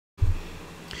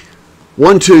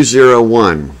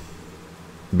1201,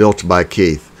 Built by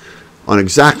Keith, on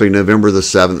exactly November the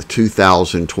 7th,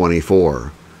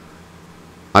 2024.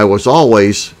 I was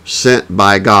always sent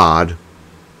by God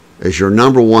as your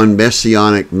number one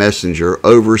messianic messenger,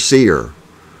 overseer.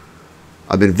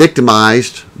 I've been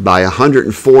victimized by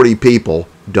 140 people,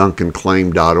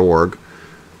 DuncanClaim.org,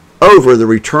 over the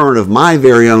return of my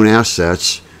very own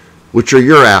assets, which are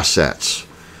your assets.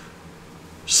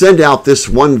 Send out this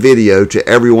one video to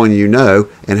everyone you know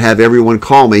and have everyone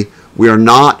call me. We are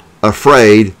not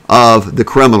afraid of the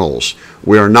criminals.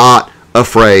 We are not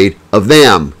afraid of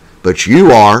them, but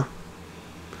you are.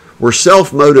 We're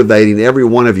self-motivating every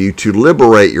one of you to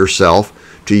liberate yourself,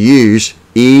 to use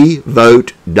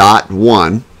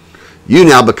Evote.one. You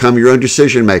now become your own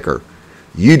decision maker.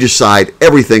 You decide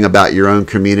everything about your own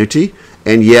community,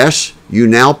 and yes, you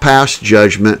now pass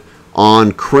judgment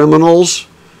on criminals,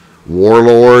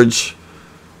 warlords,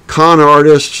 con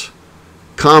artists,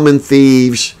 common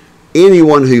thieves,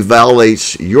 anyone who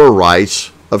violates your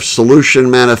rights, of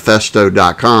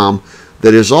solutionmanifesto.com,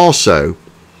 that is also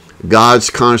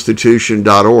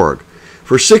godsconstitution.org.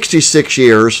 For 66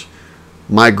 years,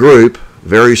 my group,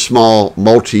 very small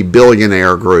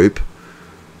multi-billionaire group,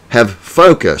 have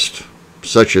focused,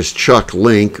 such as Chuck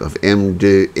Link of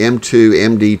M2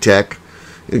 MD Tech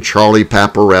and Charlie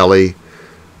Paparelli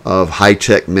of High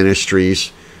Tech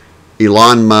Ministries,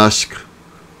 Elon Musk,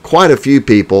 quite a few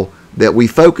people, that we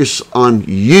focus on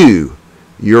you,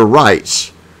 your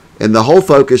rights. And the whole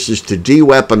focus is to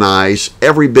de-weaponize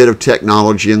every bit of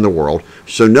technology in the world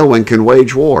so no one can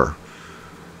wage war.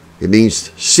 It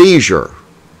means seizure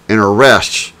and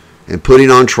arrests and putting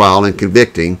on trial and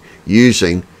convicting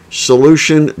using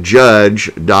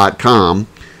solutionjudge.com,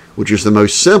 which is the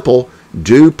most simple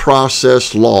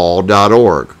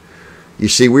dueprocesslaw.org. You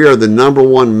see, we are the number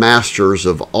one masters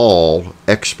of all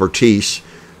expertise,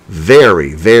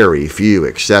 very, very few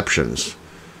exceptions.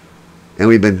 And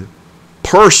we've been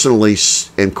personally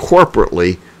and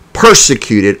corporately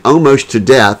persecuted almost to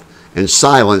death and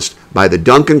silenced by the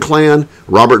Duncan clan,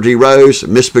 Robert D. Rose,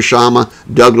 Miss Bashama,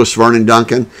 Douglas Vernon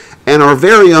Duncan, and our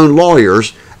very own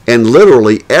lawyers, and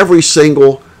literally every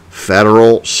single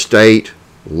federal, state,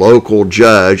 local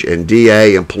judge and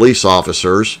DA and police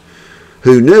officers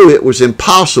who knew it was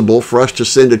impossible for us to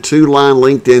send a 2-line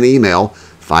LinkedIn email,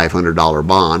 $500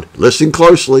 bond, listen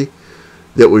closely,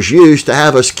 that was used to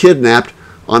have us kidnapped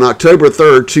on October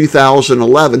 3rd,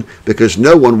 2011, because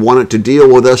no one wanted to deal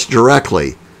with us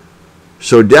directly.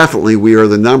 So definitely we are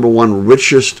the number one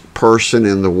richest person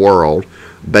in the world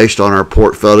based on our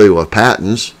portfolio of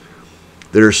patents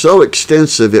that are so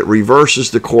extensive it reverses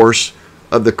the course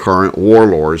of the current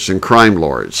warlords and crime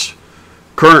lords.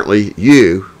 Currently,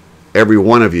 you, every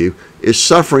one of you, is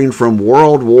suffering from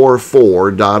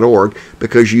worldwar4.org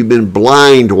because you've been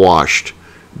blindwashed,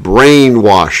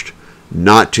 brainwashed,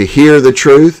 not to hear the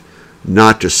truth,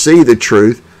 not to see the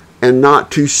truth, and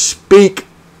not to speak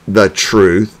the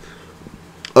truth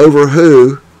over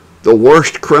who the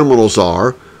worst criminals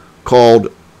are, called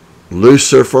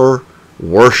Lucifer,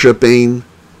 worshiping,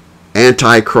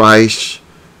 antichrists,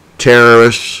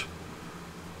 terrorists,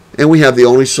 and we have the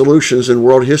only solutions in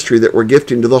world history that we're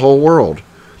gifting to the whole world.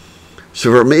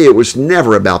 So for me, it was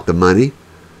never about the money.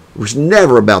 It was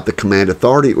never about the command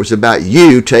authority. It was about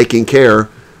you taking care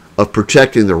of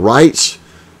protecting the rights,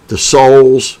 the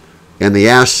souls, and the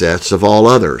assets of all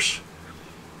others.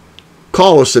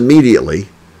 Call us immediately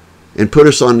and put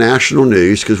us on national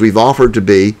news, because we've offered to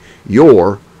be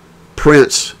your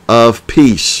Prince of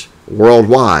Peace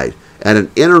worldwide at an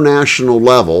international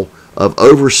level of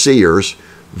overseers,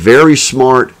 very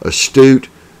smart, astute,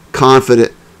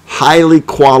 confident, highly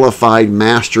qualified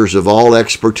masters of all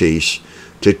expertise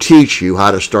to teach you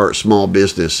how to start small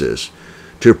businesses,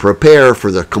 to prepare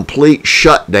for the complete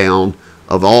shutdown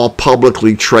of all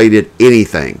publicly traded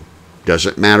anything.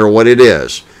 Doesn't matter what it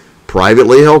is.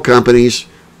 Privately held companies,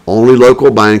 only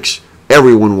local banks,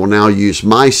 everyone will now use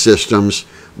my systems,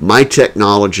 my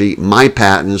technology, my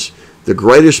patents. The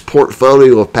greatest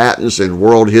portfolio of patents in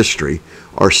world history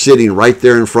are sitting right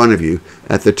there in front of you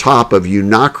at the top of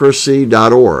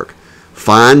uNIocracy.org.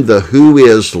 Find the Who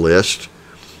Is list,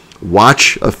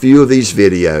 watch a few of these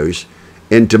videos,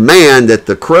 and demand that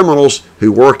the criminals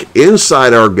who work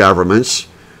inside our governments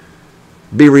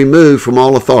be removed from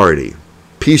all authority.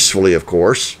 Peacefully, of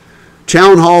course.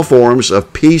 Town hall forums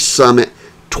of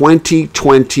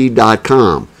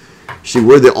PeaceSummit2020.com. See,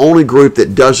 we're the only group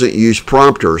that doesn't use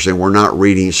prompters, and we're not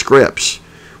reading scripts.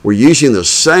 We're using the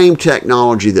same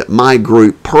technology that my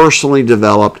group personally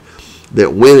developed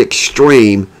that went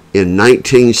extreme in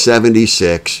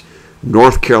 1976,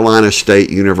 North Carolina State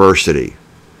University.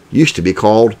 Used to be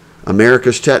called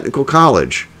America's Technical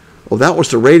College. Well, that was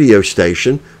the radio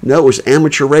station. No, it was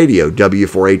amateur radio,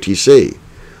 W4ATC.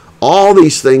 All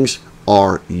these things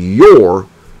are your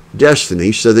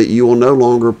destiny so that you will no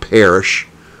longer perish,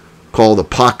 called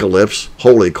apocalypse,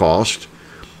 holocaust,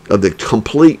 of the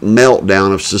complete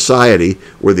meltdown of society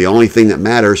where the only thing that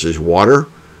matters is water,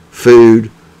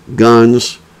 food,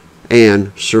 guns,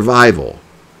 and survival.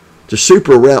 The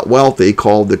super wealthy,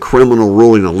 called the criminal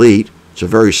ruling elite, it's a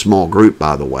very small group,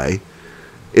 by the way.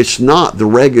 It's not the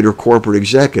regular corporate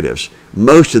executives.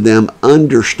 Most of them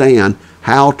understand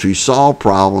how to solve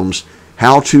problems,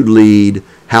 how to lead,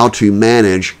 how to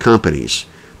manage companies.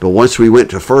 But once we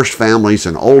went to first families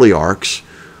and oligarchs,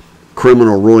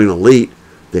 criminal ruling elite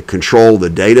that control the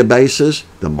databases,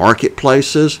 the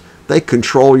marketplaces, they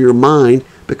control your mind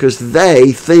because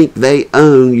they think they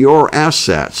own your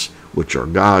assets, which are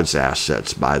God's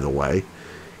assets, by the way.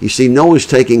 You see, no one's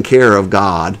taking care of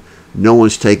God, no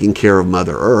one's taking care of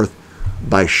Mother Earth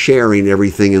by sharing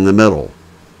everything in the middle.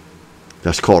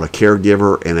 That's called a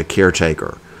caregiver and a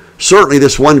caretaker. Certainly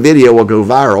this one video will go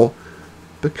viral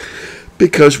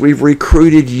because we've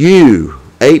recruited you,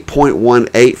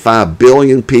 8.185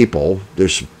 billion people.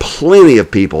 There's plenty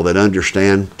of people that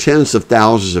understand, tens of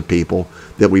thousands of people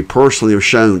that we personally have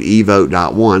shown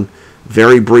Evote.one.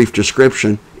 Very brief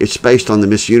description. It's based on the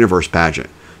Miss Universe pageant.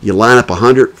 You line up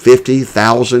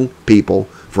 150,000 people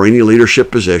for any leadership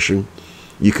position.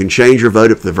 You can change your vote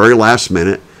at the very last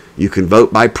minute. You can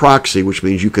vote by proxy, which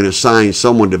means you can assign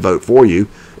someone to vote for you.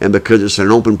 And because it's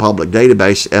an open public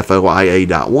database,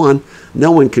 FOIA.ONE,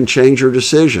 no one can change your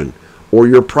decision or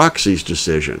your proxy's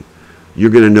decision.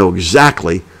 You're going to know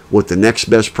exactly what the next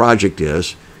best project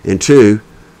is. And two,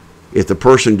 if the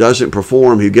person doesn't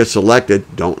perform who gets elected,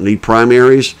 don't need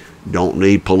primaries, don't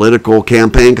need political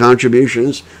campaign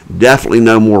contributions, definitely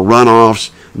no more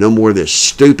runoffs, no more of this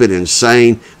stupid,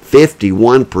 insane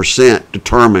 51%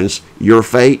 determines your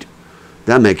fate.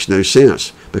 That makes no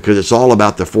sense because it's all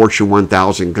about the Fortune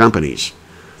 1000 companies.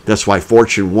 That's why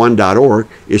Fortune1.org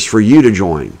is for you to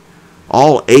join.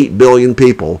 All 8 billion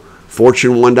people,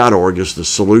 Fortune1.org is the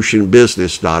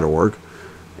solutionbusiness.org,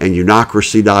 and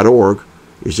uNIocracy.org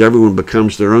is everyone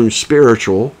becomes their own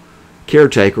spiritual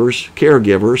caretakers,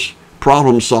 caregivers,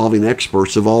 problem-solving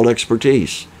experts of all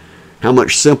expertise. How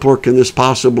much simpler can this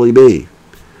possibly be?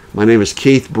 My name is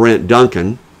Keith Brent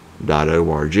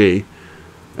Duncan.org,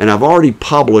 and I've already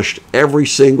published every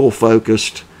single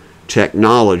focused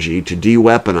technology to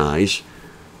de-weaponize.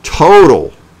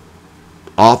 Total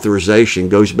authorization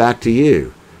goes back to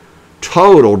you.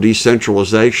 Total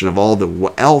decentralization of all the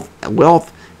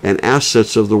wealth and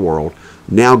assets of the world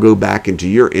now go back into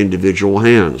your individual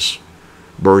hands.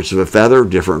 Birds of a feather,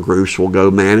 different groups will go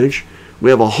manage. We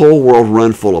have a whole world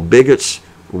run full of bigots,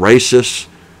 racists,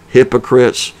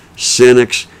 hypocrites,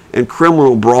 cynics, and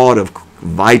criminal brood of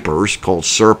vipers called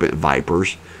serpent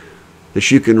vipers that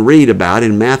you can read about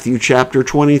in Matthew chapter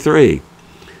 23.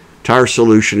 Entire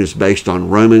solution is based on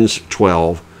Romans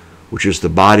 12, which is the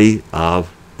body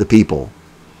of the people.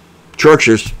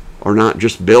 Churches are not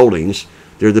just buildings,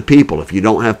 they're the people. If you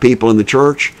don't have people in the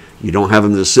church, you don't have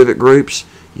them in the civic groups,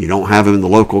 you don't have them in the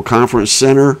local conference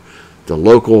center, the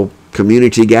local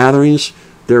community gatherings,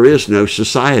 there is no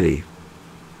society.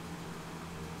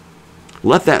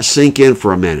 Let that sink in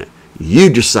for a minute. You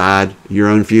decide your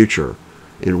own future.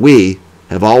 And we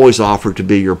have always offered to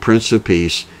be your Prince of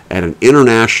Peace at an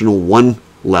international one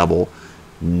level,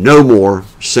 no more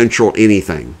central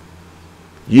anything.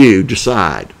 You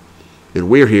decide. And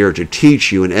we're here to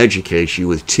teach you and educate you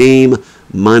with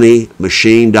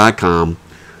TeamMoneyMachine.com.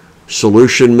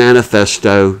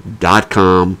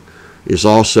 SolutionManifesto.com is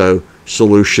also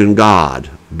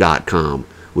SolutionGod.com,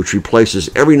 which replaces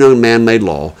every known man-made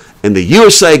law. And the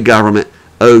USA government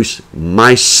owes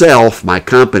myself, my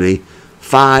company,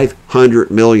 $500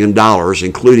 million,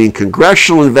 including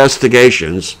congressional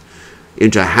investigations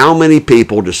into how many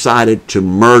people decided to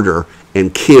murder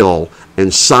and kill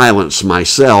and silence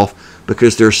myself,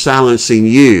 because they're silencing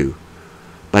you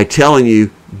by telling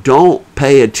you don't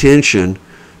pay attention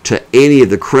to any of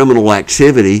the criminal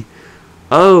activity.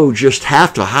 Oh, just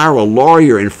have to hire a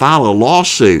lawyer and file a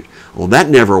lawsuit. Well, that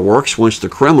never works once the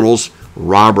criminals,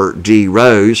 Robert D.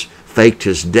 Rose, faked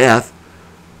his death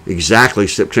exactly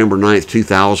September 9th,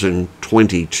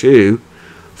 2022.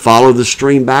 Follow the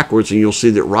stream backwards and you'll see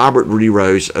that Robert D.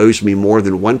 Rose owes me more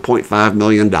than $1.5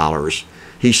 million.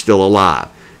 He's still alive.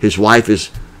 His wife is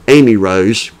Amy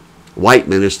Rose.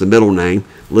 Whiteman is the middle name.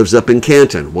 Lives up in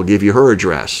Canton. We'll give you her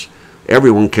address.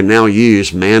 Everyone can now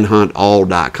use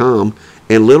manhuntall.com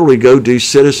and literally go do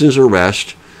citizen's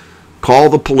arrest Call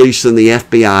the police and the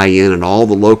FBI in and all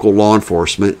the local law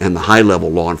enforcement and the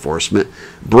high-level law enforcement.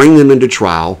 Bring them into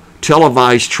trial.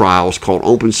 Televised trials called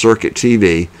Open Circuit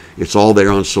TV. It's all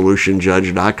there on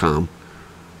solutionjudge.com.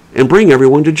 And bring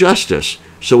everyone to justice.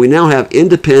 So we now have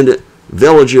independent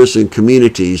villages and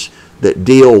communities that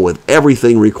deal with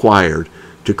everything required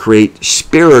to create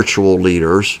spiritual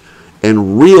leaders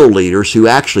and real leaders who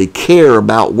actually care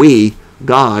about we,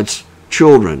 God's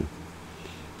children.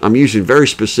 I'm using very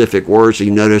specific words. You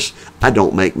notice I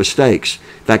don't make mistakes.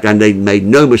 In fact, I made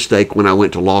no mistake when I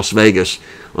went to Las Vegas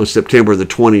on September the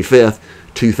 25th,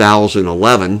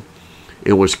 2011,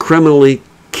 and was criminally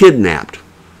kidnapped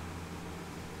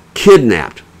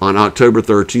on October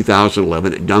 3rd,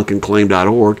 2011 at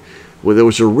DuncanClaim.org, where it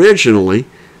was originally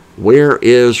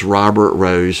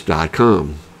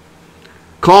whereisrobertrose.com.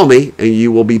 Call me and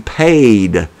you will be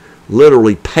paid,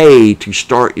 literally paid, to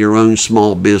start your own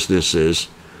small businesses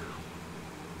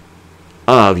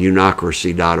of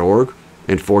uNIocracy.org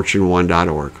and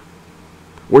Fortune1.org.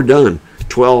 We're done.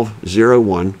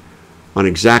 12/01 on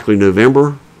exactly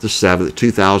November the 7th,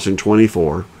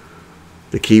 2024.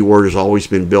 The keyword has always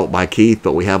been Built by Keith,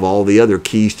 but we have all the other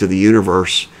keys to the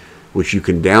universe, which you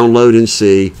can download and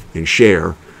see and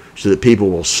share so that people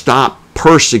will stop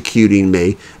persecuting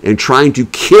me and trying to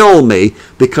kill me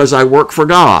because I work for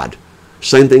God.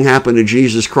 Same thing happened to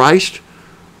Jesus Christ.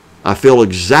 I feel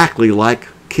exactly like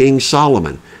King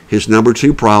Solomon. His number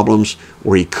 2 problems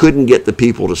were he couldn't get the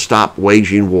people to stop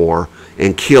waging war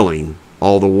and killing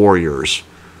all the warriors.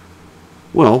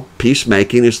 Well,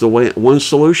 peacemaking is the one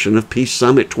solution of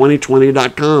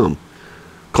PeaceSummit2020.com.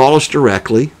 Call us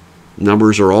directly.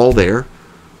 Numbers are all there.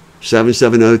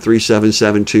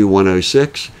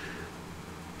 770-377-2106.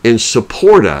 And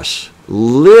support us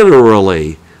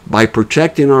literally by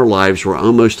protecting our lives. We're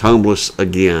almost homeless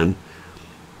again.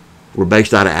 We're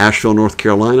based out of Asheville, North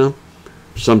Carolina,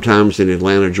 sometimes in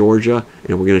Atlanta, Georgia,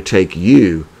 and we're going to take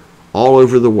you all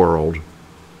over the world,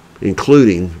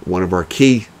 including one of our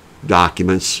key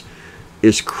documents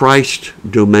is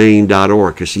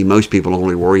christdomain.org. Because see, most people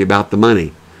only worry about the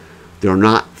money. They're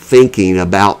not thinking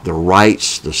about the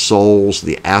rights, the souls,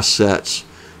 the assets,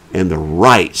 and the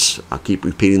rights. I keep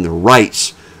repeating the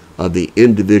rights of the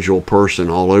individual person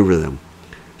all over them.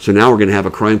 So now we're going to have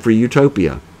a crime-free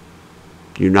utopia.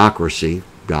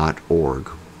 uNIocracy.org.